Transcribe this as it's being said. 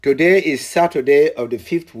Today is Saturday of the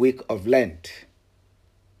 5th week of Lent.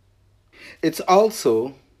 It's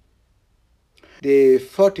also the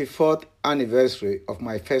 44th anniversary of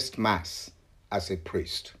my first Mass as a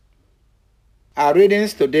priest. Our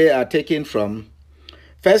readings today are taken from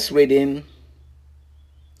first reading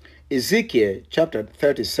Ezekiel chapter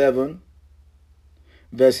 37,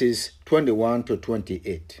 verses 21 to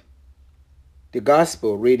 28. The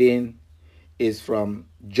Gospel reading is from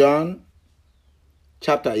John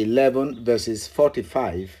chapter 11, verses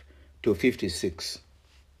 45 to 56.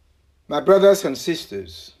 My brothers and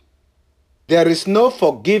sisters, there is no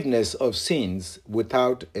forgiveness of sins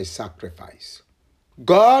without a sacrifice.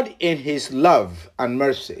 God, in His love and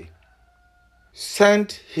mercy,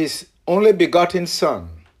 sent His only begotten Son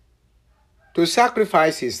to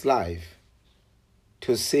sacrifice His life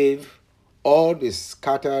to save all the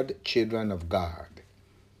scattered children of God.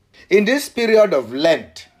 In this period of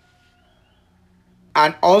Lent,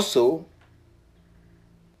 and also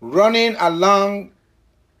running along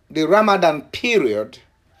the Ramadan period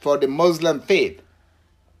for the Muslim faith,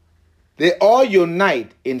 they all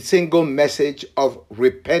unite in single message of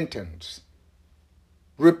repentance.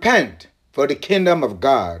 Repent, for the kingdom of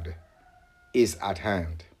God is at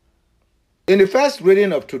hand. In the first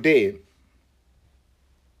reading of today,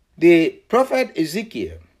 the prophet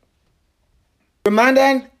Ezekiel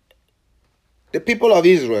reminded the people of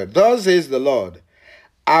Israel, "Thus says the Lord,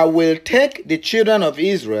 I will take the children of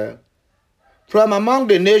Israel from among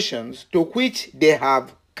the nations to which they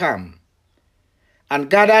have come, and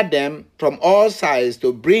gather them from all sides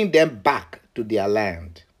to bring them back to their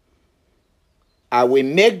land. I will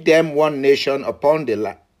make them one nation upon the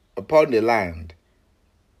land,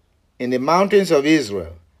 in the mountains of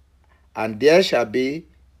Israel, and there shall be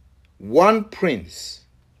one prince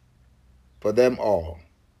for them all.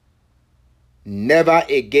 Never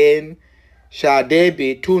again shall there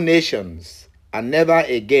be two nations, and never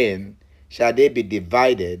again shall they be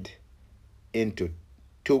divided into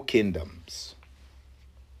two kingdoms."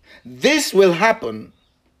 This will happen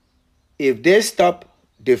if they stop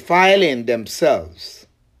defiling themselves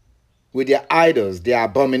with their idols, their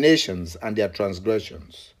abominations, and their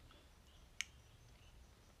transgressions.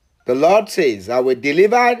 The Lord says, "I will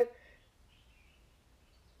deliver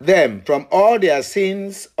them from all their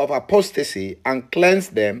sins of apostasy and cleanse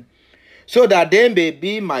them, so that they may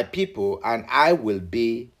be my people and I will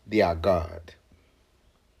be their God."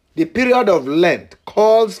 The period of Lent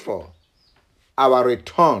calls for our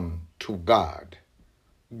return to God.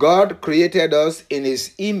 God created us in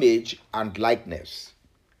His image and likeness.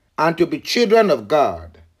 And to be children of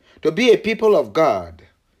God, to be a people of God,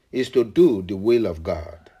 is to do the will of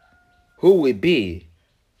God, who will be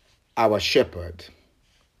our shepherd.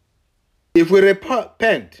 If we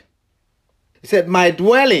repent, He said, "My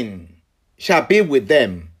dwelling shall be with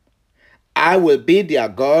them. I will be their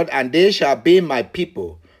God, and they shall be my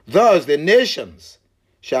people. Thus the nations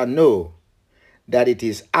shall know that it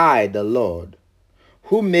is I, the Lord,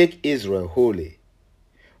 who make Israel holy,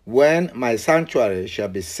 when my sanctuary shall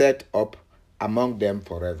be set up among them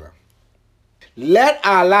forever." Let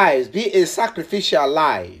our lives be a sacrificial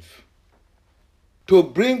life to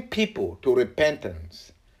bring people to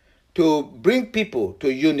repentance, to bring people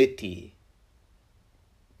to unity.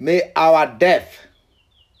 May our death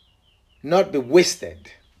not be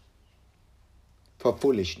wasted for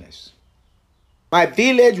foolishness. My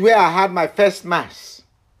village where I had my first Mass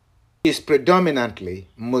is predominantly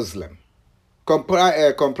Muslim,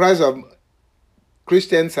 comprised of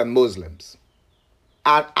Christians and Muslims.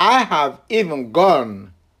 And I have even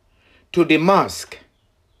gone to the mosque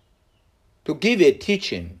to give a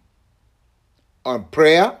teaching on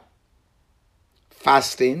prayer,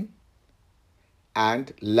 fasting,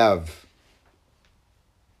 and love.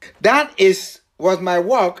 That was my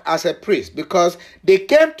work as a priest, because they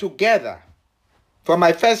came together for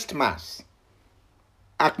my first Mass,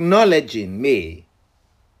 acknowledging me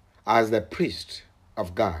as the priest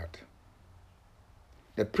of God,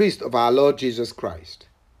 the priest of our Lord Jesus Christ.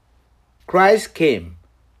 Christ came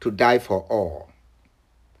to die for all.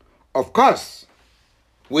 Of course,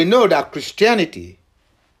 we know that Christianity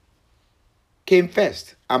came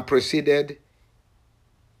first and preceded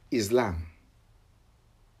Islam.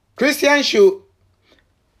 Christians should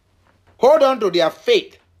hold on to their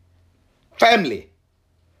faith firmly.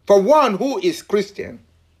 For one who is Christian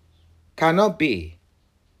cannot be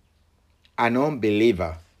an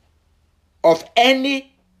unbeliever of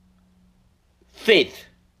any faith,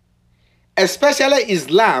 especially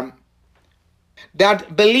Islam,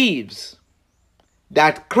 that believes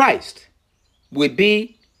that Christ will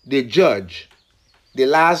be the judge, the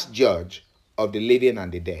last judge of the living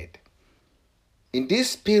and the dead. in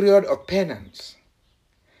this period of penance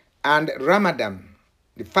and Ramadan,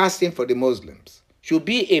 the fasting for the Muslims, should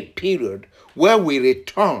be a period where we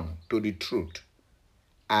return to the truth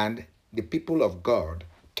and the people of God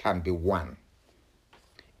can be one.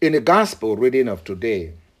 In the gospel reading of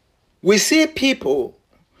today, we see people,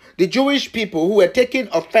 the Jewish people, who were taking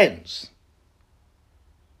offense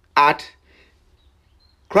at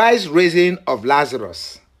Christ's raising of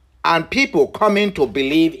Lazarus and people coming to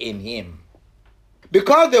believe in him.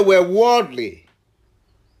 Because they were worldly,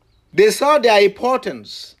 they saw their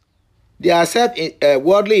importance, their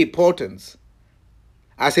worldly importance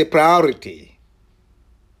as a priority.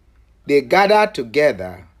 They gathered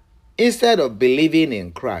together instead of believing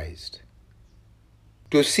in Christ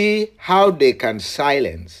to see how they can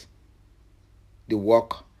silence the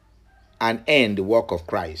work and end the work of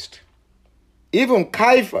Christ. Even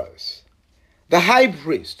Caiaphas, the high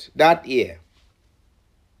priest that year,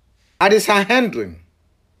 at the Sanhedrin,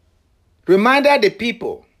 reminded the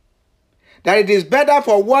people that it is better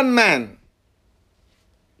for one man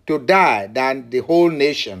to die than the whole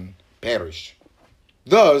nation perish.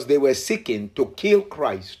 Thus, they were seeking to kill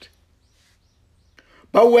Christ.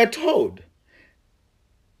 But we're told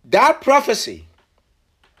that prophecy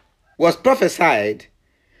was prophesied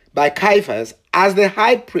by Caiaphas as the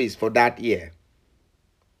high priest for that year.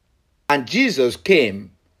 And Jesus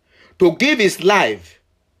came to give his life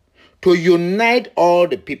to unite all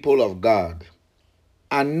the people of God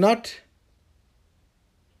and not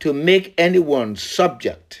to make anyone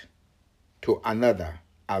subject to another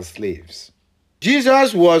as slaves.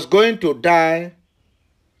 Jesus was going to die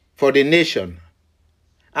for the nation,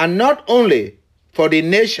 and not only for the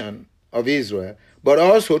nation of Israel, but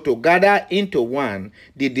also to gather into one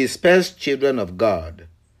the dispersed children of God.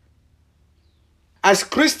 As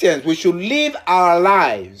Christians, we should live our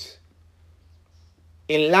lives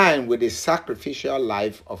in line with the sacrificial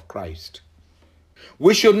life of Christ.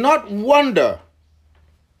 We should not wonder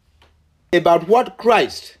about what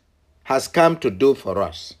Christ has come to do for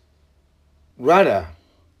us. Rather,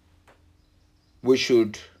 we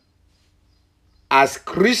should, as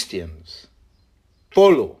Christians,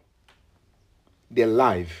 follow the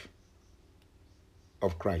life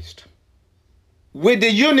of Christ. With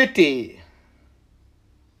the unity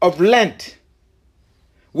of Lent,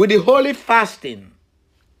 with the holy fasting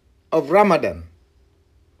of Ramadan,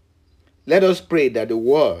 let us pray that the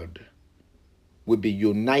world will be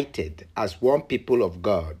united as one people of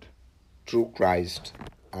God through Christ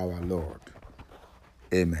our Lord.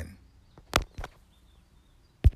 Amen.